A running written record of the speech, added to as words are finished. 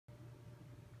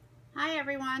Hi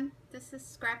everyone, this is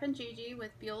Scrap and Gigi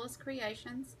with Beulah's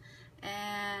Creations,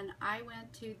 and I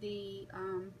went to the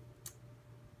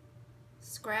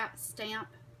Scrap Stamp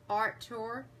Art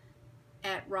Tour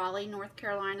at Raleigh, North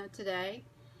Carolina today,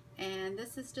 and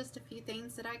this is just a few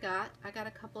things that I got. I got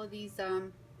a couple of these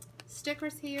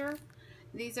stickers here.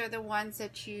 These are the ones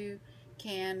that you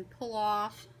can pull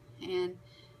off and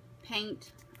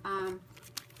paint.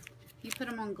 You put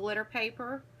them on glitter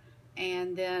paper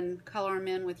and then color them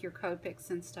in with your Copics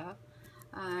and stuff.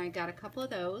 I got a couple of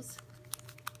those.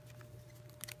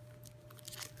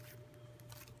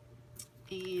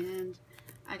 And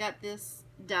I got this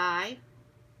die.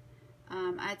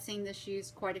 I'd seen this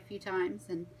used quite a few times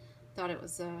and thought it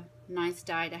was a nice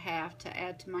die to have to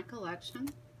add to my collection.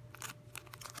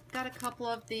 Got a couple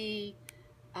of the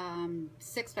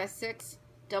 6x6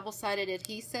 double-sided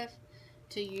adhesive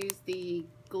to use the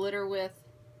glitter with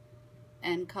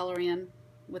and color in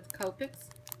with Copics.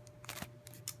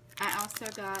 I also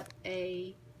got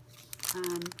a,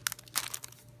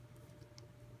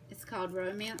 it's called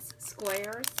Romance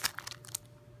Squares,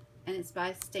 and it's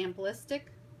by Stamplistic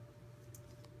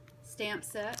stamp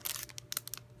set.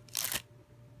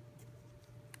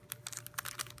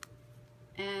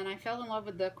 And I fell in love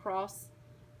with the cross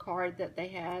card that they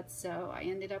had, so I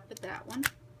ended up with that one.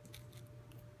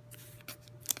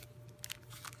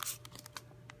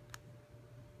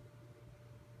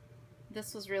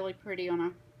 This was really pretty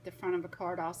on the front of a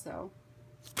card also.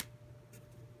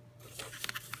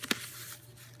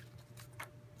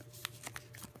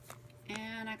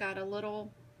 And I got a little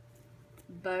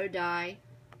bow die.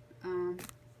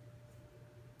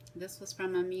 This was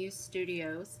from Amuse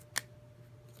Studios.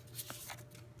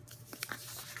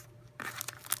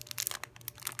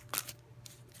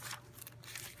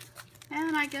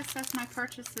 And I guess that's my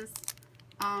purchases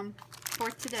for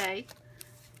today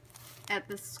at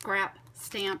the Scrap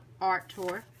Stamp Art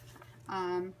Tour.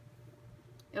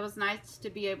 It was nice to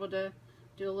be able to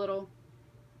do a little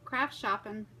craft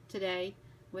shopping today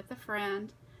with a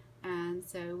friend, and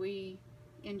so we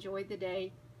enjoyed the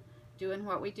day doing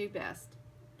what we do best.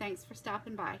 Thanks for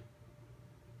stopping by.